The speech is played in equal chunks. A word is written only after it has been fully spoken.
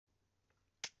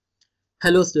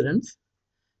Hello students,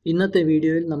 ഇന്നത്തെ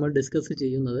വീഡിയോയിൽ നമ്മൾ ഡിസ്കസ്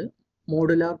ചെയ്യുന്നത്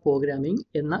മോഡുലാർ പ്രോഗ്രാമിംഗ്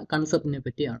എന്ന കൺസെപ്റ്റിനെ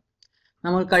പറ്റിയാണ്.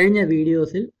 നമ്മൾ കഴിഞ്ഞ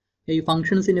വീഡിയോസിൽ ഈ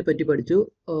ഫംഗ്ഷൻസിനെ പറ്റി പഠിച്ചു.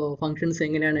 ഫംഗ്ഷൻസ്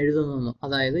എങ്ങനെയാണ് എഴുതുന്നതെന്നും,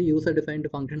 അതായത് യൂസർ ഡിഫൈൻഡ്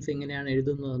ഫംഗ്ഷൻസ് എങ്ങനെയാണ്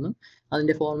എഴുതുന്നതെന്നും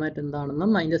അതിൻ്റെ ഫോർമാറ്റ്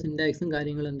എന്താണെന്നും അതിൻ്റെ സിൻടാക്സും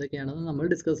കാര്യങ്ങളും എന്തൊക്കെയാണെന്നും നമ്മൾ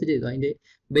ഡിസ്കസ് ചെയ്തു. അതിൻ്റെ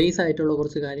ബേസ് ആയിട്ടുള്ള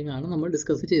കുറച്ച് കാര്യങ്ങളാണ് നമ്മൾ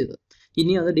ഡിസ്കസ് ചെയ്തത്.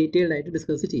 ഇനി അത് ഡീറ്റെയിൽഡ് ആയിട്ട്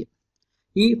ഡിസ്കസ് ചെയ്യും.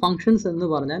 ഈ ഫംഗ്ഷൻസ് എന്ന്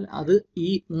പറഞ്ഞാൽ അത് ഈ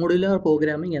മോഡുലാർ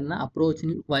പ്രോഗ്രാമിംഗ് എന്ന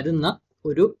അപ്രോച്ചിൽ വരുന്ന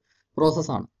ഒരു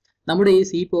പ്രോസസ്സാണ്. നമ്മുടെ ഈ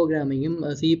സി പ്രോഗ്രാമിങ്ങും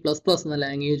C++ എന്ന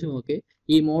ലാംഗ്വേജും ഒക്കെ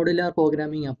ഈ മോഡുലാർ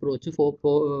പ്രോഗ്രാമിംഗ് അപ്രോച്ച്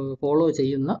ഫോളോ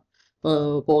ചെയ്യുന്ന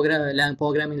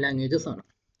പ്രോഗ്രാമിംഗ് ലാംഗ്വേജസ് ആണ്.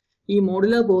 ഈ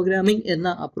മോഡുലാർ പ്രോഗ്രാമിംഗ് എന്ന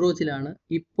അപ്രോച്ചിലാണ്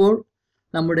ഇപ്പോൾ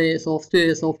നമ്മുടെ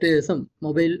സോഫ്റ്റ്വെയർസും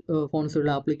മൊബൈൽ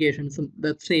ഫോൺസിലുള്ള ആപ്ലിക്കേഷൻസും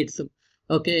വെബ്സൈറ്റ്സും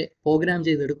ഒക്കെ പ്രോഗ്രാം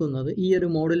ചെയ്തെടുക്കുന്നത് ഈ ഒരു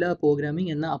മോഡുലാർ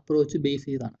പ്രോഗ്രാമിംഗ് എന്ന അപ്രോച്ച് ബേസ്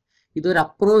ചെയ്താണ്. ഇതൊരു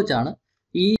അപ്രോച്ചാണ്.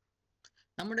 ഈ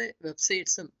നമ്മുടെ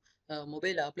വെബ്സൈറ്റ്സും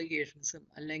മൊബൈൽ ആപ്ലിക്കേഷൻസും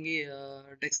അല്ലെങ്കിൽ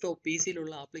ഡെസ്ക്ടോപ്പ്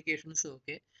PC-യിലുള്ള ആപ്ലിക്കേഷൻസും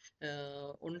ഒക്കെ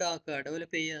ഉണ്ടാക്കുക,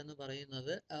 ഡെവലപ്പ് ചെയ്യുക എന്ന്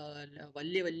പറയുന്നത്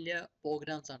വലിയ വലിയ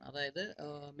പ്രോഗ്രാംസ് ആണ്. അതായത്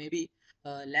may be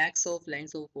lakhs of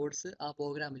lines of codes ആ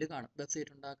പ്രോഗ്രാമിൽ കാണും.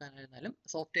 വെബ്സൈറ്റ് ഉണ്ടാക്കാനായിരുന്നാലും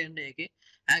സോഫ്റ്റ്വെയറിൻ്റെയൊക്കെ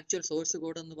ആക്ച്വൽ സോഴ്സ്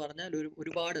കോഡ് എന്ന് പറഞ്ഞാൽ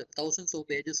ഒരുപാട് തൗസൻഡ്സ് ഓഫ്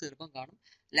പേജസ് ചിലപ്പം കാണും,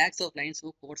 lakhs of lines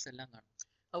of codes എല്ലാം കാണും.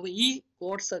 അപ്പോൾ ഈ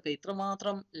കോഡ്സ് ഒക്കെ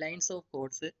ഇത്രമാത്രം ലൈൻസ് ഓഫ്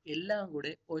കോഡ്സ് എല്ലാം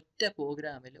കൂടെ ഒറ്റ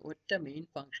പ്രോഗ്രാമിൽ ഒറ്റ മെയിൻ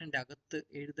ഫംഗ്ഷൻ്റെ അകത്ത്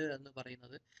എഴുതുക എന്ന്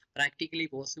പറയുന്നത് പ്രാക്ടിക്കലി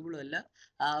പോസിബിളും അല്ല,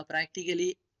 പ്രാക്ടിക്കലി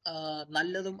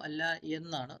നല്ലതും അല്ല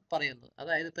എന്നാണ് പറയുന്നത്.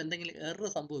 അതായത് ഇപ്പം എന്തെങ്കിലും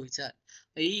എറർ സംഭവിച്ചാൽ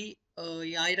ഈ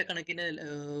ആയിരക്കണക്കിന്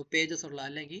പേജസ് ഉള്ള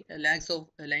അല്ലെങ്കിൽ ലാക്സ് ഓഫ്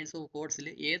ലൈൻസ് ഓഫ് കോഡ്സിൽ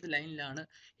ഏത് ലൈനിലാണ്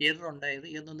എറർ ഉണ്ടായത്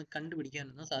എന്നൊന്നും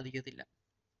കണ്ടുപിടിക്കാനൊന്നും സാധിക്കത്തില്ല.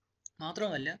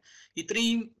 മാത്രമല്ല,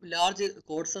 ഇത്രയും ലാർജ്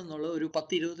കോഡ്സ് എന്നുള്ള ഒരു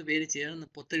 10-20 പേര് ചേർന്ന്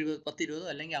 10-20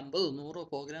 അല്ലെങ്കിൽ 50-100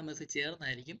 പ്രോഗ്രാമേഴ്സ്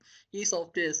ചേർന്നായിരിക്കും ഈ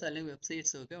സോഫ്റ്റ്വെയർസ് അല്ലെങ്കിൽ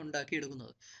വെബ്സൈറ്റ്സ് ഒക്കെ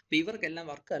ഉണ്ടാക്കിയെടുക്കുന്നത്. അപ്പോൾ ഇവർക്കെല്ലാം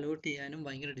വർക്ക് അലോട്ട് ചെയ്യാനും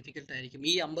ഭയങ്കര ഡിഫിക്കൽട്ട് ആയിരിക്കും.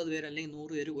 ഈ 50 പേര് അല്ലെങ്കിൽ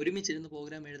 100 പേര് ഒരുമിച്ചിരുന്ന്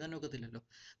പ്രോഗ്രാം എഴുതാൻ ഒക്കത്തില്ലല്ലോ.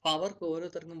 അപ്പോൾ അവർക്ക്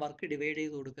ഓരോരുത്തർക്കും വർക്ക് ഡിവൈഡ്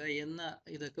ചെയ്ത് കൊടുക്കുക എന്ന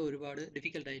ഇതൊക്കെ ഒരുപാട്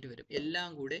ഡിഫിക്കൽട്ടായിട്ട് വരും. എല്ലാം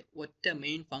കൂടെ ഒറ്റ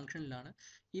മെയിൻ ഫംഗ്ഷനിലാണ്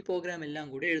ഈ പ്രോഗ്രാം എല്ലാം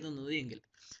കൂടെ എഴുതുന്നത് എങ്കിൽ.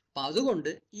 അപ്പം അതുകൊണ്ട്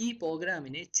ഈ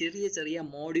പ്രോഗ്രാമിനെ ചെറിയ ചെറിയ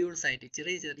മോഡ്യൂൾസ് ആയിട്ട്,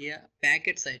 ചെറിയ ചെറിയ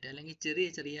പാക്കറ്റ്സ് ആയിട്ട് അല്ലെങ്കിൽ ചെറിയ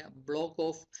ചെറിയ ബ്ലോക്ക്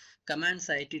ഓഫ് കമാൻഡ്സ്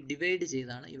ആയിട്ട് ഡിവൈഡ്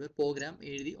ചെയ്താണ് ഇവർ പ്രോഗ്രാം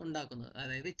എഴുതി ഉണ്ടാക്കുന്നത്.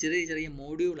 അതായത് ചെറിയ ചെറിയ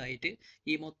മോഡ്യൂളായിട്ട്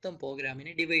ഈ മൊത്തം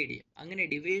പ്രോഗ്രാമിനെ ഡിവൈഡ് ചെയ്യും. അങ്ങനെ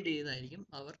ഡിവൈഡ് ചെയ്തായിരിക്കും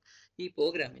അവർ ഈ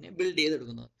പ്രോഗ്രാമിനെ ബിൽഡ്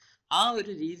ചെയ്തെടുക്കുന്നത്. ആ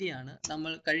ഒരു രീതിയാണ്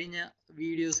നമ്മൾ കഴിഞ്ഞ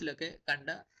വീഡിയോസിലൊക്കെ കണ്ട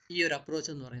ഈ ഒരു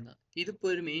അപ്രോച്ച് എന്ന് പറയുന്നത്. ഇതിപ്പോൾ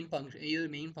ഒരു മെയിൻ ഫംഗ്ഷൻ, ഈ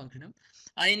ഒരു മെയിൻ ഫംഗ്ഷനും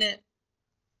അതിനെ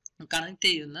കണക്ട്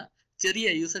ചെയ്യുന്ന ചെറിയ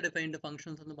യൂസർ ഡിഫൈൻഡ്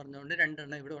ഫംഗ്ഷൻസ് എന്ന് പറഞ്ഞുകൊണ്ട് 2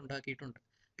 എണ്ണം ഇവിടെ ഉണ്ടാക്കിയിട്ടുണ്ട്.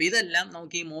 അപ്പോൾ ഇതെല്ലാം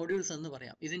നമുക്ക് ഈ മോഡ്യൂൾസ് എന്ന്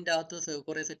പറയാം. ഇതിൻ്റെ അകത്ത്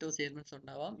കുറേ സെറ്റ് ഓഫ് സ്റ്റേറ്റ്മെന്റ്സ്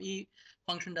ഉണ്ടാവാം, ഈ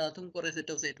ഫംഗ്ഷൻ്റെ അകത്തും കുറേ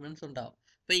സെറ്റ് ഓഫ് സ്റ്റേറ്റ്മെന്റ്സ് ഉണ്ടാവും.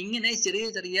 അപ്പോൾ ഇങ്ങനെ ചെറിയ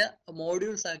ചെറിയ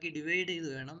മോഡ്യൂൾസ് ആക്കി ഡിവൈഡ് ചെയ്ത്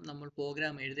വേണം നമ്മൾ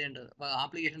പ്രോഗ്രാം എഴുതേണ്ടത്.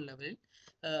 ആപ്ലിക്കേഷൻ ലെവലിൽ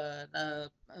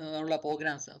ഉള്ള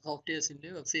പ്രോഗ്രാംസ്, സോഫ്റ്റ്വെയർസിൻ്റെ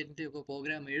വെബ്സൈറ്റിൻ്റെ ഒക്കെ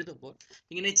പ്രോഗ്രാം എഴുതുമ്പോൾ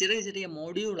ഇങ്ങനെ ചെറിയ ചെറിയ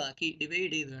മോഡ്യൂളാക്കി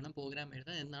ഡിവൈഡ് ചെയ്ത് വേണം പ്രോഗ്രാം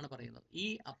എഴുതാൻ എന്നാണ് പറയുന്നത്. ഈ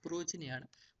അപ്രോച്ചിനെയാണ്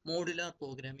മോഡുലാർ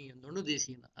പ്രോഗ്രാമിംഗ് എന്നുകൊണ്ട്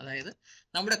ഉദ്ദേശിക്കുന്നത്. അതായത്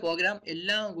നമ്മുടെ പ്രോഗ്രാം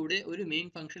എല്ലാം കൂടെ ഒരു മെയിൻ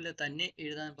ഫംഗ്ഷനിൽ തന്നെ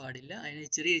എഴുതാൻ പാടില്ല, അതിനെ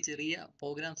ചെറിയ ചെറിയ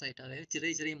പ്രോഗ്രാംസ് ആയിട്ട്, അതായത്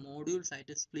ചെറിയ ചെറിയ മോഡ്യൂൾസ്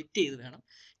ആയിട്ട് സ്പ്ലിറ്റ് ചെയ്ത് വേണം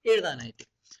എഴുതാനായിട്ട്.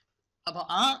 അപ്പോൾ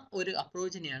ആ ഒരു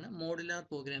അപ്രോച്ചിനെയാണ് മോഡുലാർ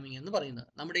പ്രോഗ്രാമിംഗ് എന്ന് പറയുന്നത്.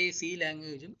 നമ്മുടെ ഈ C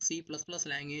ലാംഗ്വേജും C++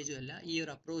 ലാംഗ്വേജും അല്ല ഈ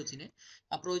ഒരു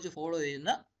അപ്രോച്ച് ഫോളോ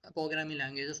ചെയ്യുന്ന പ്രോഗ്രാമിംഗ്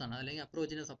ലാംഗ്വേജസ് ആണ്, അല്ലെങ്കിൽ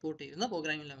അപ്രോച്ചിനെ സപ്പോർട്ട് ചെയ്യുന്ന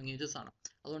പ്രോഗ്രാമിംഗ് ലാംഗ്വേജസ് ആണ്.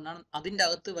 അതുകൊണ്ടാണ് അതിൻ്റെ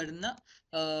അകത്ത് വരുന്ന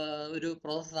ഒരു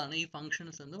പ്രോസസ്സാണ് ഈ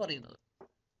ഫംഗ്ഷൻസ് എന്ന് പറയുന്നത്.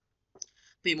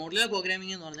 ഇപ്പോൾ ഈ മോഡുലാർ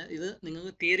പ്രോഗ്രാമിംഗ് എന്ന് പറഞ്ഞാൽ ഇത്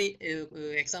നിങ്ങൾക്ക് തിയറി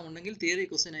എക്സാം ഉണ്ടെങ്കിൽ തിയറി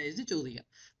ക്വസ്റ്റ്യൻ ആയിട്ട് ചോദിക്കാം.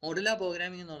 മോഡുലാർ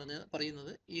പ്രോഗ്രാമിംഗ് എന്ന് പറയുന്നത്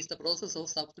is the process of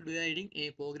സബ്ഡിവൈഡിങ്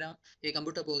A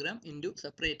computer program into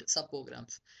separate sub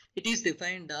programmes. It is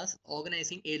defined as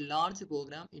organising A large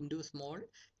programme into small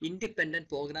independent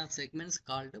programme segments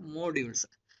called modules.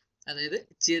 അതായത്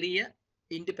ചെറിയ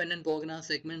independent programme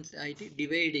segments ആയിട്ട്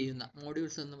divide ചെയ്യുന്ന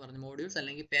modules എന്ന് പറഞ്ഞ modules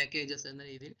അല്ലെങ്കിൽ packages എന്ന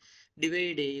രീതിയിൽ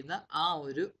divide ചെയ്യുന്ന ആ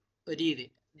ഒരു രീതി,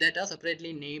 that are separately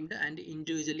named and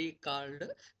individually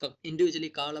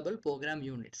callable program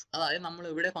units. അതായത് നമ്മൾ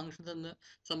ഇവിടെ ഫംഗ്ഷൻസ് എന്ന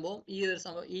സംഭവം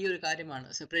ഈ ഒരു കാര്യമാണ്,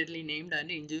 separately named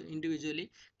and individually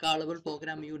കാളബിൾ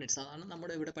programme units. അതാണ്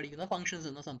നമ്മുടെ ഇവിടെ പഠിക്കുന്ന ഫംഗ്ഷൻസ്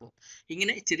എന്ന സംഭവം.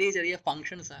 ഇങ്ങനെ ചെറിയ ചെറിയ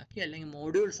ഫംഗ്ഷൻസ് ആക്കി അല്ലെങ്കിൽ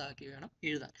മോഡ്യൂൾസ് ആക്കി വേണം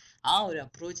എഴുതാൻ. ആ ഒരു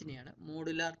അപ്രോച്ചിനെയാണ്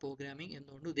മോഡുലാർ പ്രോഗ്രാമിംഗ്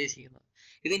എന്നുകൊണ്ട് ഉദ്ദേശിക്കുന്നത്.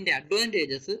 ഇതിൻ്റെ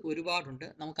അഡ്വാൻറ്റേജസ് ഒരുപാടുണ്ട്.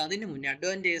 നമുക്ക് അതിന് മുന്നേ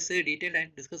അഡ്വാൻറ്റേജസ് ഡീറ്റെയിൽഡ്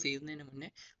ആയിട്ട് ഡിസ്കസ് ചെയ്യുന്നതിന് മുന്നേ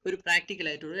ഒരു പ്രാക്ടിക്കൽ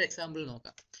ആയിട്ടുള്ള എക്സാമ്പിൾ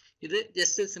നോക്കാം. ഇത്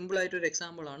ജസ്റ്റ് സിമ്പിൾ ആയിട്ടൊരു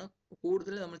എക്സാമ്പിൾ ആണ്.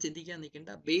 കൂടുതൽ നമ്മൾ ചിന്തിക്കാൻ നിൽക്കേണ്ട,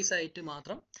 ബേസ് ആയിട്ട്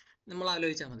മാത്രം നമ്മൾ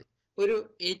ആലോചിച്ചാൽ മതി. ഒരു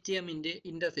ATMൻ്റെ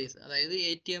ഇൻ്റർഫേസ്, അതായത്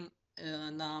ATM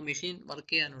എന്ന ആ മെഷീൻ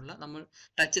വർക്ക് ചെയ്യാനുള്ള നമ്മൾ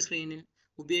ടച്ച് സ്ക്രീനിൽ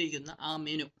ഉപയോഗിക്കുന്ന ആ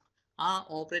മെനു, ആ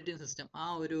ഓപ്പറേറ്റിംഗ് സിസ്റ്റം, ആ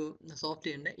ഒരു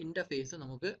സോഫ്റ്റ്വെയറിൻ്റെ ഇൻ്റർഫേസ്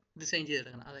നമുക്ക് ഡിസൈൻ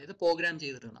ചെയ്തെടുക്കണം, അതായത് പ്രോഗ്രാം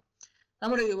ചെയ്തെടുക്കണം.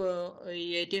 നമ്മുടെ ഈ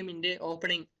ATMൻ്റെ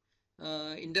ഓപ്പണിംഗ്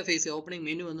ഇൻ്റർഫേസ് ഓപ്പണിംഗ്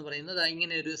മെനു എന്ന് പറയുന്നത്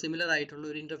ഇങ്ങനെ ഒരു സിമിലർ ആയിട്ടുള്ള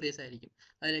ഒരു ഇൻ്റർഫേസ് ആയിരിക്കും.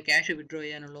 അതിൽ ക്യാഷ് വിഡ്രോ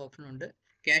ചെയ്യാനുള്ള ഓപ്ഷൻ ഉണ്ട്,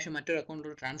 ക്യാഷ് മറ്റൊരു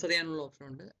അക്കൗണ്ടിലോട്ട് ട്രാൻസ്ഫർ ചെയ്യാനുള്ള ഓപ്ഷൻ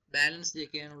ഉണ്ട്, ബാലൻസ്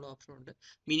ചെക്ക് ചെയ്യാനുള്ള ഓപ്ഷൻ ഉണ്ട്,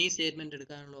 മിനി സ്റ്റേറ്റ്മെൻറ്റ്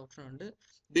എടുക്കാനുള്ള ഓപ്ഷൻ ഉണ്ട്,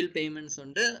 ബിൽ പേയ്മെൻറ്റ്സ്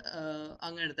ഉണ്ട്,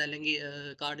 അങ്ങനത്തെ അല്ലെങ്കിൽ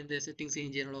കാർഡിൻ്റെ സെറ്റിംഗ്സ്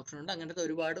ചേഞ്ച് ചെയ്യാനുള്ള ഓപ്ഷൻ ഉണ്ട്. അങ്ങനത്തെ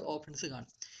ഒരുപാട് ഓപ്ഷൻസ്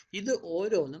കാണും. ഇത്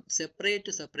ഓരോന്നും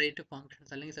സെപ്പറേറ്റ്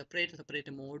ഫങ്ഷൻസ് അല്ലെങ്കിൽ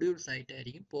സെപ്പറേറ്റ് മോഡ്യൂൾസ്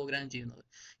ആയിട്ടായിരിക്കും പ്രോഗ്രാം ചെയ്യുന്നത്.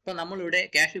 ഇപ്പോൾ നമ്മളിവിടെ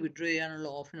ക്യാഷ് വിഡ്രോ ചെയ്യാനുള്ള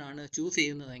ഓപ്ഷനാണ് ചൂസ്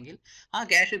ചെയ്യുന്നതെങ്കിൽ ആ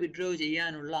ക്യാഷ് വിഡ്രോ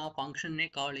ചെയ്യാനുള്ള ആ ഫംഗ്ഷനെ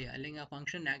കോൾ ചെയ്യുക, അല്ലെങ്കിൽ ആ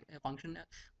ഫംഗ്ഷൻ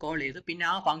കോൾ ചെയ്ത് പിന്നെ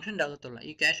ആ ഫംഗ്ഷൻ്റെ അകത്തുള്ള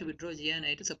ഈ ക്യാഷ് വിഡ്രോ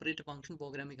ചെയ്യാനായിട്ട് സെപ്പറേറ്റ് ഫംഗ്ഷൻ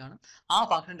പ്രോഗ്രാമിൽ കാണും. ആ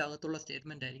ഫംഗ്ഷൻ്റെ അകത്തുള്ള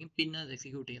സ്റ്റേറ്റ്മെൻ്റ് ആയിരിക്കും പിന്നെ അത്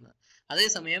എക്സിക്യൂട്ട് ചെയ്യുന്നത്.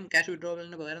 അതേസമയം ക്യാഷ്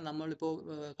വിഡ്രോവലിന് പകരം നമ്മളിപ്പോൾ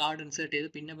കാർഡ് ഇൻസേർട്ട് ചെയ്ത്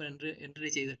പിന്നെ എൻട്രി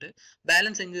ചെയ്തിട്ട്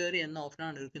ബാലൻസ് എൻക്വയറി എന്ന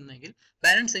ഓപ്ഷനാണ് എടുക്കുന്നതെങ്കിൽ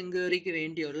ബാലൻസ് എൻക്വയറിക്ക്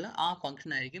വേണ്ടിയുള്ള ആ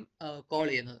ഫംഗ്ഷൻ ആയിരിക്കും കോൾ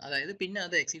ചെയ്യുന്നത്. അതായത് പിന്നെ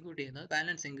അത് എക്സിക്യൂട്ട് ചെയ്യുന്നത്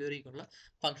ബാലൻസ് എൻക്വയറിക്കുള്ള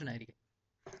ഫംഗ്ഷൻ ആയിരിക്കും.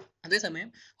 അതേസമയം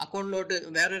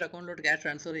വേറൊരു അക്കൗണ്ടിലോട്ട് ക്യാഷ്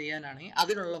ട്രാൻസ്ഫർ ചെയ്യാനാണെങ്കിൽ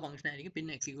അതിനുള്ള ഫംഗ്ഷൻ ആയിരിക്കും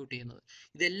പിന്നെ എക്സിക്യൂട്ട് ചെയ്യുന്നത്.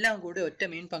 ഇതെല്ലാം കൂടി ഒറ്റ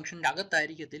മെയിൻ ഫംഗ്ഷൻ്റെ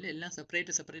അകത്തായിരിക്കത്തില്ല, എല്ലാം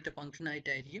സെപ്പറേറ്റ് ഫംഗ്ഷൻ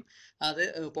ആയിട്ടായിരിക്കും അത്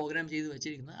പ്രോഗ്രാം ചെയ്ത്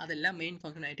വെച്ചിരിക്കുന്നത്. അതെല്ലാം മെയിൻ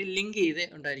ഫംഗ്ഷൻ ആയിട്ട് ലിങ്ക് ചെയ്തേ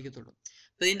ഉണ്ടായിരിക്കത്തുള്ളൂ.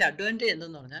 അപ്പോൾ ഇതിൻ്റെ അഡ്വാൻറ്റേജ്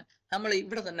എന്തെന്ന് പറഞ്ഞാൽ നമ്മൾ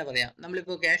ഇവിടെ തന്നെ പറയാം,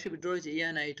 നമ്മളിപ്പോൾ ക്യാഷ് വിഡ്രോ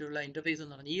ചെയ്യാനായിട്ടുള്ള ഇൻ്റർഫേസ്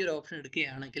എന്ന് പറഞ്ഞാൽ ഈ ഒരു ഓപ്ഷൻ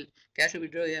എടുക്കുകയാണെങ്കിൽ, ക്യാഷ്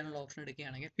വിഡ്രോ ചെയ്യാനുള്ള ഓപ്ഷൻ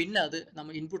എടുക്കുകയാണെങ്കിൽ പിന്നെ അത്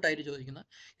നമ്മൾ ഇൻപുട്ടായിട്ട് ചോദിക്കുന്നത്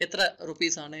എത്ര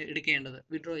റുപ്പീസാണ് എടുക്കേണ്ടത്,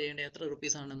 വിഡ്രോ ചെയ്യേണ്ടത് എത്ര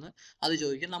റുപ്പീസാണെന്ന് അത്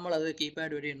ചോദിക്കും. നമ്മളത്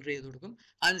കീപാഡ് വഴി എൻ്റർ ചെയ്ത് കൊടുക്കും.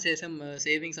 അതിനുശേഷം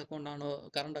സേവിങ്സ് അക്കൗണ്ട് ആണോ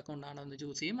കറണ്ട് അക്കൗണ്ട് ആണോ എന്ന്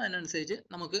ചൂസ് ചെയ്യും. അതിനനുസരിച്ച്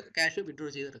നമുക്ക് ക്യാഷ് വിഡ്രോ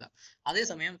ചെയ്തെടുക്കാം.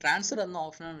 അതേസമയം ട്രാൻസ്ഫർ എന്ന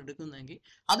ഓപ്ഷനാണ് എടുക്കുന്നതെങ്കിൽ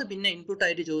അത് പിന്നെ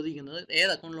ഇൻപുട്ടായിട്ട് ചോദിക്കുന്നത്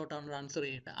ഏത് അക്കൗണ്ടിലോട്ടാണ് ട്രാൻസ്ഫർ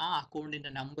ചെയ്യേണ്ടത് ആ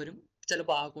അക്കൗണ്ടിൻ്റെ നമ്പരും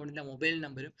ചിലപ്പോൾ ആ അക്കൗണ്ടിൻ്റെ മൊബൈൽ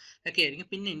നമ്പരും ഒക്കെ ആയിരിക്കും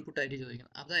പിന്നെ ഇൻപുട്ടായിട്ട്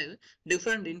ചോദിക്കുന്നത്. അതായത്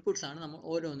ഡിഫറെൻറ്റ് ഇൻപുട്സ് ആണ് നമ്മൾ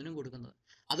ഓരോന്നിനും കൊടുക്കുന്നത്.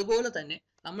 അതുപോലെ തന്നെ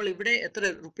നമ്മൾ ഇവിടെ എത്ര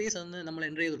റുപ്പീസ് എന്ന് നമ്മൾ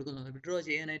എൻ്റർ ചെയ്ത് കൊടുക്കുന്നുണ്ട്, വിഡ്രോ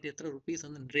ചെയ്യാനായിട്ട് എത്ര റുപ്പീസ്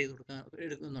എന്ന് എൻ്റർ ചെയ്ത്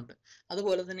എടുക്കുന്നുണ്ട്.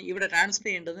 അതുപോലെ തന്നെ ഇവിടെ ട്രാൻസ്ഫർ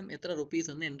ചെയ്യേണ്ടതും എത്ര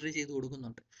റുപ്പീസ് എന്ന് എൻ്റർ ചെയ്ത്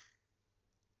കൊടുക്കുന്നുണ്ട്.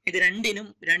 ഇത് രണ്ടിനും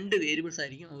രണ്ട് വേരിയബിൾസ്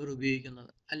ആയിരിക്കും അവർ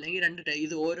ഉപയോഗിക്കുന്നത്, അല്ലെങ്കിൽ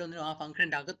ഇത് ഓരോന്നിനും ആ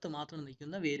ഫംഗ്ഷൻ്റെ അകത്ത് മാത്രം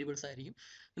നിൽക്കുന്ന വേരിയബിൾസ് ആയിരിക്കും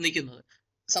നിൽക്കുന്നത്.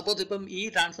 സപ്പോസ് ഇപ്പം ഈ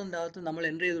ട്രാൻസ്ഫറിൻ്റെ അകത്ത് നമ്മൾ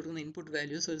എൻ്റർ ചെയ്ത് കൊടുക്കുന്ന ഇൻപുട്ട്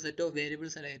വാല്യൂസ് ഒരു സെറ്റ് ഓഫ്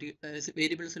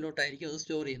വേരിയബിൾസിലോട്ടായിരിക്കും അത്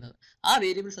സ്റ്റോർ ചെയ്യുന്നത്. ആ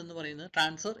വേരിയബിൾസ് എന്ന് പറയുന്നത്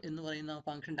ട്രാൻസ്ഫർ എന്ന് പറയുന്ന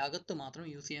ഫംഗ്ഷൻ്റെ അകത്ത് മാത്രം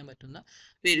യൂസ് ചെയ്യാൻ പറ്റുന്ന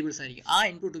വേരിയബിൾസ് ആയിരിക്കും. ആ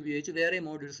ഇൻപുട്ട് ഉപയോഗിച്ച് വേറെ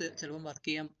മോഡ്യൂൾസ് ചിലപ്പം വർക്ക്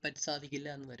ചെയ്യാൻ സാധിക്കില്ല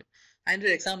എന്ന് വരും. അതിൻ്റെ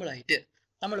ഒരു എക്സാമ്പിൾ ആയിട്ട്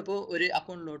നമ്മളിപ്പോൾ ഒരു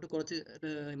അക്കൗണ്ടിലോട്ട് കുറച്ച്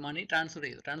മണി ട്രാൻസ്ഫർ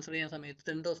ചെയ്യാൻ സമയത്ത്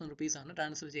 10,000 റുപ്പീസാണ്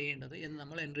ട്രാൻസ്ഫർ ചെയ്യേണ്ടത് എന്ന്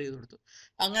നമ്മൾ എൻ്റർ ചെയ്ത് കൊടുത്തു.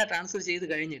 അങ്ങനെ ട്രാൻസ്ഫർ ചെയ്ത്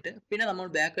കഴിഞ്ഞിട്ട് പിന്നെ നമ്മൾ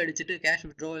ബാക്ക് അടിച്ചിട്ട് ക്യാഷ്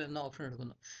വിഡ്രോവൽ എന്ന ഓപ്ഷൻ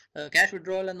എടുക്കുന്നു. ക്യാഷ്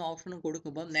വിഡ്രോവൽ എന്ന ഓപ്ഷൻ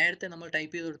കൊടുക്കുമ്പോൾ നേരത്തെ നമ്മൾ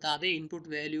ടൈപ്പ് ചെയ്ത് കൊടുത്ത അതേ ഇൻപുട്ട്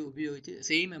വാല്യൂ ഉപയോഗിച്ച്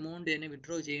സെയിം എമൗണ്ട് തന്നെ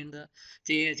വിഡ്രോ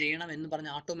ചെയ്യണം എന്ന്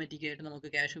പറഞ്ഞ് ഓട്ടോമാറ്റിക്കായിട്ട്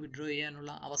നമുക്ക് ക്യാഷ് വിഡ്രോ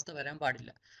ചെയ്യാനുള്ള അവസ്ഥ വരാൻ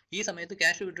പാടില്ല. ഈ സമയത്ത്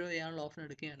ക്യാഷ് വിഡ്രോ ചെയ്യാനുള്ള ഓപ്ഷൻ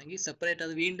എടുക്കുകയാണെങ്കിൽ സെപ്പറേറ്റ്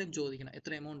അത് വീണ്ടും ചോദിക്കണം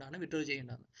എത്ര എമൗണ്ട് ആണ് വിഡ്രോ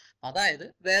ചെയ്യേണ്ടതെന്ന്. അതായത്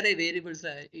വേറെ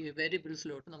വേരിയബിൾസിലോട്ട്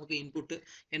നമുക്ക് ഇൻപുട്ട്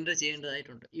എൻ്റർ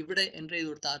ചെയ്യേണ്ടതായിട്ടുണ്ട്. ഇവിടെ എൻ്റർ ചെയ്ത്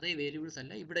കൊടുത്ത അതേ വേരിയബിൾസ്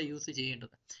അല്ല ഇവിടെ യൂസ്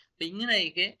ചെയ്യേണ്ടത്. അപ്പം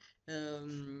ഇങ്ങനെയൊക്കെ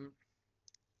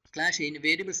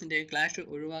വേരിയബിൾസിൻ്റെ ക്ലാഷ്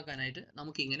ഒഴിവാക്കാനായിട്ട്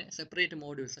നമുക്കിങ്ങനെ സെപ്പറേറ്റ്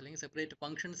മോഡ്യൂൾസ് അല്ലെങ്കിൽ സെപ്പറേറ്റ്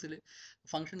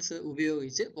ഫങ്ഷൻസ്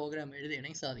ഉപയോഗിച്ച് പ്രോഗ്രാം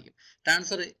എഴുതുകയാണെങ്കിൽ സാധിക്കും.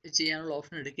 ട്രാൻസ്ഫർ ചെയ്യാനുള്ള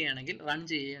ഓപ്ഷൻ എടുക്കുകയാണെങ്കിൽ റൺ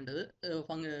ചെയ്യേണ്ടത്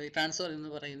ട്രാൻസ്ഫർ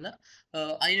എന്ന് പറയുന്ന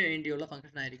അതിന് വേണ്ടിയുള്ള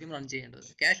ഫംഗ്ഷൻ ആയിരിക്കും റൺ ചെയ്യേണ്ടത്.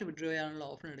 ക്യാഷ് വിഡ്രോ ചെയ്യാനുള്ള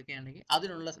ഓപ്ഷൻ എടുക്കുകയാണെങ്കിൽ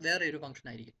അതിനുള്ള വേറെ ഒരു ഫംഗ്ഷൻ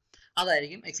ആയിരിക്കും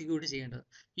അതായിരിക്കും എക്സിക്യൂട്ട് ചെയ്യേണ്ടത്.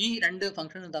 ഈ രണ്ട്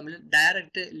ഫംഗ്ഷനും തമ്മിൽ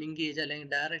ഡയറക്റ്റ് ലിങ്കേജ് അല്ലെങ്കിൽ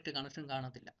ഡയറക്റ്റ് കണക്ഷൻ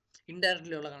കാണത്തില്ല,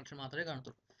 ഇൻഡയറക്റ്റ്ലി ഉള്ള കണക്ഷൻ മാത്രമേ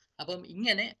കാണത്തുള്ളൂ. അപ്പം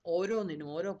ഇങ്ങനെ ഓരോന്നിനും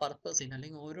ഓരോ പർപ്പസിനും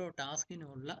അല്ലെങ്കിൽ ഓരോ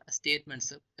ടാസ്കിനുമുള്ള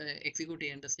സ്റ്റേറ്റ്മെൻറ്റ്സ് എക്സിക്യൂട്ട്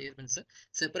ചെയ്യേണ്ട സ്റ്റേറ്റ്മെൻറ്റ്സ്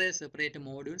സെപ്പറേറ്റ്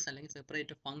മോഡ്യൂൾസ് അല്ലെങ്കിൽ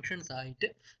സെപ്പറേറ്റ് ഫങ്ഷൻസ് ആയിട്ട്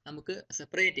നമുക്ക്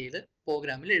സെപ്പറേറ്റ് ചെയ്ത്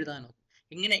പ്രോഗ്രാമിൽ എഴുതാൻ നോക്കും.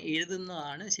 ഇങ്ങനെ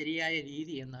എഴുതുന്നതാണ് ശരിയായ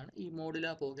രീതി എന്നാണ് ഈ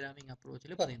മോഡുലാർ പ്രോഗ്രാമിംഗ്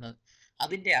അപ്രോച്ചിൽ പറയുന്നത്.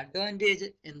 അതിൻ്റെ അഡ്വാൻറ്റേജ്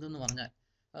എന്തെന്ന് പറഞ്ഞാൽ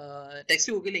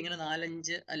ടെക്സ്റ്റ് ബുക്കിൽ ഇങ്ങനെ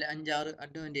 5-6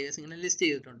 അഡ്വാൻറ്റേജസ് ഇങ്ങനെ ലിസ്റ്റ്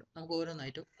ചെയ്തിട്ടുണ്ട്. നമുക്ക്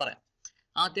ഓരോന്നായിട്ട് പറയാം.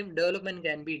 ആദ്യം ഡെവലപ്മെൻറ്റ്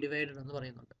ക്യാൻ ബി ഡിവൈഡഡ് എന്ന്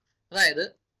പറയുന്നുണ്ട്. അതായത്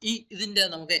ഇതിൻ്റെ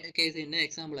നമുക്ക് കേസ് തന്നെ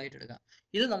എക്സാമ്പിൾ ആയിട്ട് എടുക്കാം.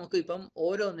 ഇത് നമുക്ക് ഇപ്പം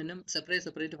ഓരോന്നിനും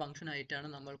സെപ്പറേറ്റ് ഫംഗ്ഷൻ ആയിട്ടാണ്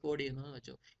നമ്മൾ കോഡ് ചെയ്യുന്നതെന്ന്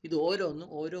വെച്ചോ. ഇത് ഓരോന്നും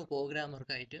ഓരോ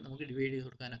പ്രോഗ്രാമർക്കായിട്ട് നമുക്ക് ഡിവൈഡ് ചെയ്ത്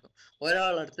കൊടുക്കാനൊക്കെ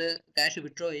ഒരാളടുത്ത് ക്യാഷ്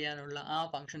വിഡ്രോ ചെയ്യാനുള്ള ആ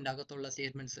ഫംഗ്ഷൻ്റെ അകത്തുള്ള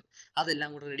സ്റ്റേറ്റ്മെൻറ്റ്സ്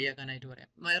അതെല്ലാം കൂടെ റെഡിയാക്കാനായിട്ട്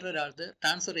പറയാം. വേറൊരാൾക്ക്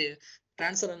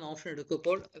ട്രാൻസ്ഫർ എന്ന ഓപ്ഷൻ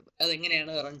എടുക്കുമ്പോൾ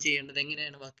അതെങ്ങനെയാണ് റൺ ചെയ്യേണ്ടത്,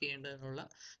 എങ്ങനെയാണ് വർക്ക് ചെയ്യേണ്ടത് എന്നുള്ള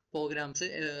പ്രോഗ്രാംസ്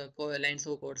ലൈൻസ്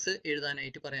ഓഫ് കോഡ്സ്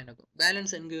എഴുതാനായിട്ട് പറയാനൊക്കെ.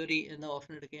 ബാലൻസ് എൻക്വയറി എന്ന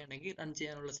ഓപ്ഷൻ എടുക്കുകയാണെങ്കിൽ റൺ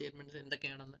ചെയ്യാനുള്ള സ്റ്റേറ്റ്മെൻറ്റ്സ്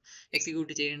എന്തൊക്കെയാണെന്ന്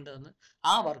എക്സിക്യൂട്ട് ചെയ്യേണ്ടതെന്ന്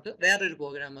ആ വർക്ക് വേറൊരു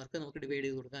പ്രോഗ്രാമർക്ക് നമുക്ക് ഡിവൈഡ്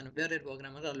ചെയ്ത് കൊടുക്കാനും വേറൊരു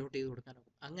പ്രോഗ്രാമർക്ക് അലോട്ട് ചെയ്ത് കൊടുക്കാനും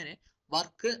അങ്ങനെ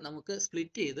വർക്ക് നമുക്ക്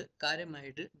സ്പ്ലിറ്റ് ചെയ്ത്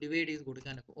കാര്യമായിട്ട് ഡിവൈഡ് ചെയ്ത്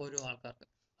കൊടുക്കാനൊക്കെ ഓരോ ആൾക്കാർക്ക്.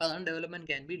 അതാണ് ഡെവലപ്മെൻറ്റ്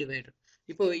ക്യാൻ ബി ഡിവൈഡഡ്.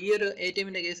 ഇപ്പോൾ ഈ ഒരു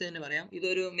ATMൻ്റെ കേസ് തന്നെ പറയാം.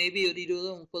 ഇതൊരു മേ ബി ഒരു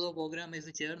 20-30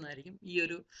 പ്രോഗ്രാമേഴ്സ് ചേർന്നായിരിക്കും ഈ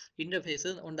ഒരു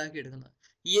ഇൻ്റർഫേസ് ഉണ്ടാക്കിയെടുക്കുന്നത്.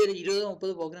 ഈ ഒരു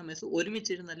 20-30 പ്രോഗ്രാമേഴ്സ്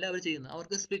ഒരുമിച്ചിരുന്നല്ല അവർ ചെയ്യുന്നത്.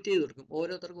 അവർക്ക് സ്പ്ലിറ്റ് ചെയ്ത് കൊടുക്കും.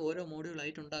 ഓരോരുത്തർക്കും ഓരോ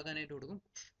മോഡ്യൂളായിട്ട് ഉണ്ടാക്കാനായിട്ട് കൊടുക്കും.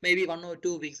 മേ ബി 1 or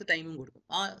 2 weeks ടൈമും കൊടുക്കും.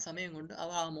 ആ സമയം കൊണ്ട്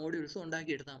അവർ ആ മോഡ്യൂൾസ്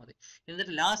ഉണ്ടാക്കിയെടുത്താൽ മതി.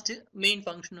 എന്നിട്ട് ലാസ്റ്റ് മെയിൻ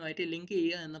ഫംഗ്ഷനുമായിട്ട് ലിങ്ക്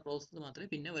ചെയ്യുക എന്ന പ്രോസസ്സ് മാത്രമേ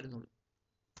പിന്നെ വരുന്നുള്ളൂ.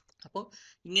 അപ്പോൾ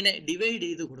ഇങ്ങനെ ഡിവൈഡ്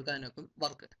ചെയ്ത് കൊടുക്കാനൊക്കെ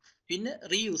വർക്ക്. പിന്നെ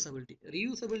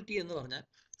റീയൂസബിലിറ്റി എന്ന് പറഞ്ഞാൽ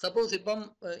സപ്പോസ് ഇപ്പം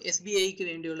SBIക്ക്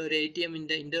വേണ്ടിയുള്ള ഒരു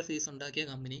ATMന്റെ ഇന്റർഫേസ് ഉണ്ടാക്കിയ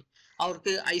കമ്പനി,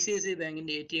 അവർക്ക് ICICI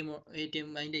ബാങ്കിന്റെ ATM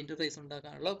അതിന്റെ ഇന്റർഫേസ്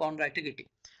ഉണ്ടാക്കാനുള്ള കോൺട്രാക്ട് കിട്ടി.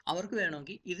 അവർക്ക്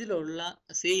വേണമെങ്കിൽ ഇതിലുള്ള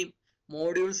സെയിം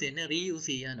മോഡ്യൂൾസ് തന്നെ റീയൂസ്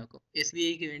ചെയ്യാനൊക്കെ.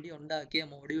 SBIക്ക് വേണ്ടി ഉണ്ടാക്കിയ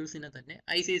മോഡ്യൂൾസിനെ തന്നെ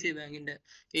ICICI ബാങ്കിന്റെ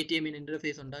ATMന്റെ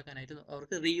ഇന്റർഫേസ് ഉണ്ടാക്കാനായിട്ട്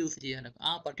അവർക്ക് റീയൂസ് ചെയ്യാനൊക്കെ.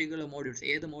 ആ പർട്ടിക്കുലർ മോഡ്യൂൾസ്,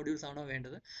 ഏത് മോഡ്യൂൾസ് ആണോ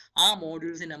വേണ്ടത് ആ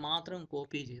മോഡ്യൂൾസിനെ മാത്രം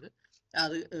കോപ്പി ചെയ്ത്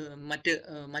അത്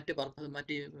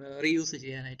മറ്റ് റീയൂസ്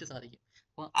ചെയ്യാനായിട്ട് സാധിക്കും.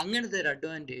 അപ്പോൾ അങ്ങനത്തെ ഒരു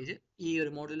അഡ്വാൻറ്റേജ് ഈ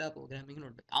ഒരു മോഡുലാർ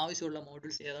പ്രോഗ്രാമിങ്ങിനുണ്ട്. ആവശ്യമുള്ള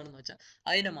മോഡ്യൂൾസ് ഏതാണെന്ന് വെച്ചാൽ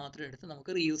അതിനെ മാത്രം എടുത്ത്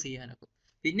നമുക്ക് റീയൂസ് ചെയ്യാനൊക്കെ.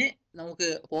 പിന്നെ നമുക്ക്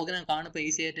പ്രോഗ്രാം കാണുമ്പോൾ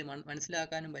ഈസി ആയിട്ട്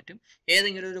മനസ്സിലാക്കാനും പറ്റും.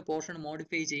 ഏതെങ്കിലും ഒരു പോർഷൻ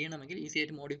മോഡിഫൈ ചെയ്യണമെങ്കിൽ ഈസി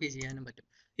ആയിട്ട് മോഡിഫൈ ചെയ്യാനും പറ്റും.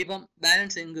 ഇപ്പം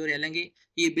ബാലൻസ് എൻക്വയറി അല്ലെങ്കിൽ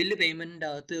ഈ ബില്ല് പേയ്മെന്റിന്റെ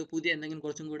അകത്ത് പുതിയ എന്തെങ്കിലും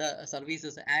കുറച്ചും കൂടെ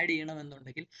സർവീസസ് ആഡ്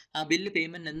ചെയ്യണമെന്നുണ്ടെങ്കിൽ ആ ബില്ല്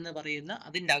പേയ്മെന്റ് എന്ന് പറയുന്ന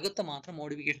അതിൻ്റെ അകത്ത് മാത്രം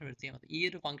മോഡിഫിക്കേഷൻ വരുത്തിയാൽ മതി. ഈ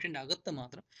ഒരു ഫംഗ്ഷൻ്റെ അകത്ത്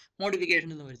മാത്രം മോഡിഫിക്കേഷൻ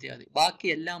എന്ന് വരുത്തിയാൽ മതി. ബാക്കി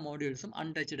എല്ലാ മോഡ്യൂൾസും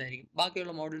അൺടച്ച്ഡ് ആയിരിക്കും.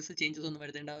 ബാക്കിയുള്ള മോഡ്യൂൾസ് ചേഞ്ചസ് ഒന്നും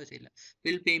വരുത്തേണ്ട ആവശ്യമില്ല.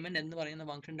 ബിൽ പേയ്മെന്റ് എന്ന് പറയുന്ന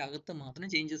ഫംഗ്ഷൻ്റെ അകത്ത് മാത്രം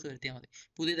ചേഞ്ചസ് വരുത്തിയാൽ മതി,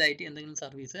 പുതിയതായിട്ട് എന്തെങ്കിലും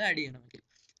സർവീസ് ആഡ് ചെയ്യണമെങ്കിൽ.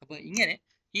 അപ്പോൾ ഇങ്ങനെ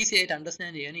ഈസി ആയിട്ട്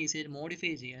അണ്ടർസ്റ്റാൻഡ് ചെയ്യാനും ഈസി ആയിട്ട് മോഡിഫൈ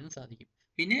ചെയ്യാനും സാധിക്കും.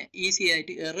 പിന്നെ ഈസി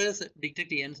ആയിട്ട് എറേഴ്സ്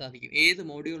ഡിറ്റക്ട് ചെയ്യാൻ സാധിക്കും. ഏത്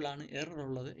മോഡ്യൂളാണ് എറർ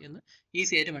ഉള്ളത് എന്ന്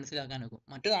ഈസി ആയിട്ട് മനസ്സിലാക്കാനൊക്കും.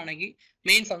 മറ്റേതാണെങ്കിൽ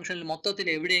മെയിൻ ഫംഗ്ഷനിൽ മൊത്തത്തിൽ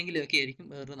എവിടെയെങ്കിലും ഒക്കെ ആയിരിക്കും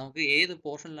എറർ, നമുക്ക് ഏത്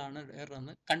പോർഷനിലാണ് എറർ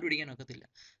എന്ന് കണ്ടുപിടിക്കാൻ ഒക്കത്തില്ല.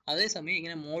 അതേസമയം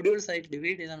ഇങ്ങനെ മോഡ്യൂൾസ് ആയിട്ട്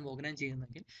ഡിവൈഡ് ചെയ്താണ് പ്രോഗ്രാം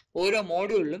ചെയ്യുന്നതെങ്കിൽ ഓരോ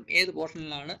മോഡ്യൂളിലും ഏത്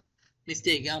പോർഷനിലാണ്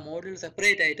മിസ്റ്റേക്ക്, ആ മോഡ്യൂൾ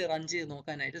സെപ്പറേറ്റ് ആയിട്ട് റൺ ചെയ്ത്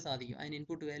നോക്കാനായിട്ട് സാധിക്കും. അതിന്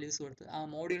ഇൻപുട്ട് വാല്യൂസ് കൊടുത്ത് ആ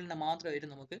മോഡ്യൂളിനെ മാത്രമായിട്ട്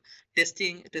നമുക്ക്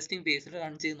ടെസ്റ്റിംഗ് ഫേസിൽ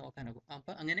റൺ ചെയ്ത് നോക്കാനൊക്കും.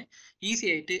 അപ്പം അങ്ങനെ ഈസി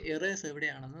ആയിട്ട് എറേഴ്സ്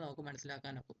എവിടെയാണെന്ന് നമുക്ക്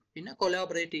മനസ്സിലാക്കാനൊക്കും. പിന്നെ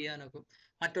കൊലാബറേറ്റ് ചെയ്യാനൊക്കും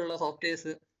മറ്റുള്ള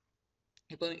സോഫ്റ്റ്വെയർസ്.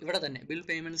 ഇപ്പം ഇവിടെ തന്നെ ബിൽ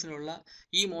പേയ്മെന്റ്സിനുള്ള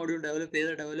ഈ മോഡ്യൂൾ ഡെവലപ്പ്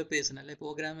ചെയ്ത ഡെവലപ്പേഴ്സിന് അല്ലെ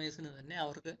പ്രോഗ്രാമേഴ്സിന് തന്നെ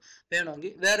അവർക്ക്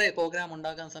വേണമെങ്കിൽ വേറെ പ്രോഗ്രാം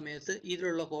ഉണ്ടാക്കാൻ സമയത്ത്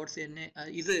ഇതിലുള്ള കോഡ്സ് തന്നെ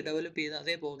ഇത് ഡെവലപ്പ് ചെയ്ത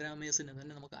അതേ പ്രോഗ്രാമേഴ്സിന്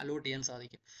തന്നെ നമുക്ക് അലോട്ട് ചെയ്യാൻ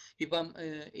സാധിക്കും. ഇപ്പം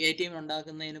ATM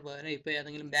ഉണ്ടാക്കുന്നതിന് പകരം ഇപ്പോൾ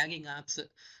ഏതെങ്കിലും banking apps,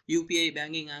 UPI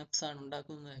banking apps ആണ്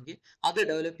ഉണ്ടാക്കുന്നതെങ്കിൽ അത്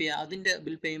ഡെവലപ്പ് ചെയ്യുക, അതിൻ്റെ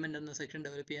ബിൽ പേയ്മെന്റ് എന്ന സെക്ഷൻ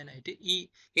ഡെവലപ്പ് ചെയ്യാനായിട്ട് ഈ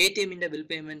ATMന്റെ ബിൽ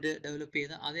പേയ്മെന്റ് ഡെവലപ്പ്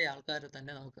ചെയ്ത അതേ ആൾക്കാരെ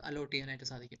തന്നെ നമുക്ക് അലോട്ട് ചെയ്യാനായിട്ട്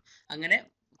സാധിക്കും. അങ്ങനെ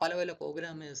പല പല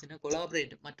പ്രോഗ്രാമേഴ്സിനെ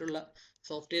കൊളാബറേറ്റ് മറ്റുള്ള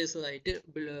സോഫ്റ്റ്വെയർസുമായിട്ട്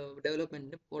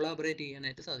ഡെവലപ്മെന്റിന് കൊളാബറേറ്റ്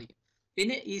ചെയ്യാനായിട്ട് സാധിക്കും.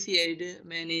 പിന്നെ ഈസി ആയിട്ട്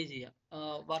മാനേജ് ചെയ്യാം.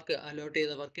 വർക്ക് അലോട്ട്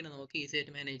ചെയ്ത വർക്കിനെ നമുക്ക് ഈസി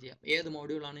ആയിട്ട് മാനേജ് ചെയ്യാം. ഏത്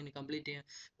മോഡ്യൂളാണ് ഇനി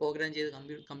പ്രോഗ്രാം ചെയ്ത്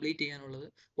കംപ്ലീറ്റ് ചെയ്യാനുള്ളത്,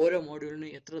 ഓരോ മോഡ്യൂളിന്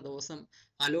എത്ര ദിവസം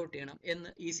അലോട്ട് ചെയ്യണം എന്ന്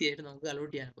ഈസി ആയിട്ട് നമുക്ക്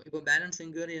അലോട്ട് ചെയ്യാൻ. ഇപ്പോൾ ബാലൻസ്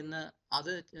എൻക്വയറി എന്ന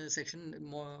അത് സെക്ഷൻ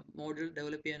മോഡ്യൂൾ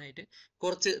ഡെവലപ്പ് ചെയ്യാനായിട്ട്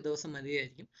കുറച്ച് ദിവസം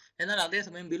മതിയായിരിക്കും. എന്നാൽ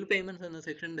അതേസമയം ബിൽ പേയ്മെന്റ്സ് എന്ന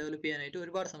സെക്ഷൻ ഡെവലപ്പ് ചെയ്യാനായിട്ട്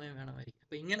ഒരുപാട് സമയം വേണമായിരിക്കും.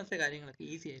 അപ്പോൾ ഇങ്ങനത്തെ കാര്യങ്ങളൊക്കെ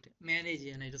ഈസി ആയിട്ട് മാനേജ്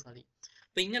ചെയ്യാനായിട്ട് സാധിക്കും.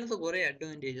 അപ്പോൾ ഇങ്ങനത്തെ കുറേ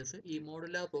അഡ്വാൻറ്റേജസ് ഈ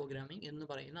മോഡുലാർ പ്രോഗ്രാമിംഗ് എന്ന്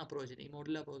പറയുന്ന അപ്രോച്ചിന്, ഈ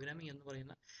മോഡുലാർ പ്രോഗ്രാമിംഗ് എന്ന്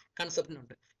പറയുന്ന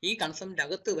കൺസെപ്റ്റിനുണ്ട്. ഈ കൺസെപ്റ്റിൻ്റെ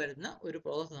അകത്ത് വരുന്ന ഒരു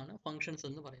പ്രോസസ്സാണ് ഫങ്ഷൻസ്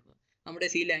എന്ന് പറയുന്നത്. നമ്മുടെ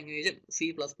C ലാംഗ്വേജും C++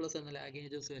 എന്ന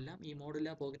ലാംഗ്വേജസും എല്ലാം ഈ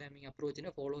മോഡുലാർ പ്രോഗ്രാമിംഗ്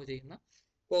അപ്രോച്ചിനെ ഫോളോ ചെയ്യുന്ന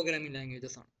പ്രോഗ്രാമിംഗ്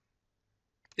ലാംഗ്വേജസ് ആണ്.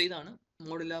 അപ്പോൾ ഇതാണ്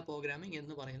മോഡുലാർ പ്രോഗ്രാമിംഗ്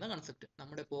എന്ന് പറയുന്ന കൺസെപ്റ്റ്.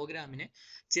 നമ്മുടെ പ്രോഗ്രാമിനെ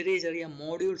ചെറിയ ചെറിയ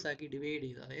മോഡ്യൂൾസ് ആക്കി ഡിവൈഡ്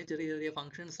ചെയ്ത്, അതായത് ചെറിയ ചെറിയ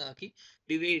ഫങ്ഷൻസ് ആക്കി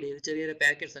ഡിവൈഡ് ചെയ്ത് ചെറിയ ചെറിയ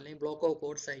പാക്കറ്റ്സ് അല്ലെങ്കിൽ ബ്ലോക്ക് ഓഫ്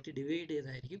കോഡ്സ് ആയിട്ട് ഡിവൈഡ്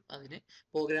ചെയ്തായിരിക്കും അതിനെ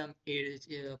പ്രോഗ്രാം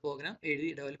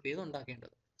എഴുതി ഡെവലപ്പ് ചെയ്ത്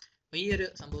ഉണ്ടാക്കേണ്ടത്. അപ്പോൾ ഈ ഒരു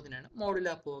സംഭവത്തിനാണ്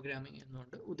മോഡുലാർ പ്രോഗ്രാമിംഗ്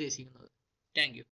എന്നുകൊണ്ട് ഉദ്ദേശിക്കുന്നത്. Thank you.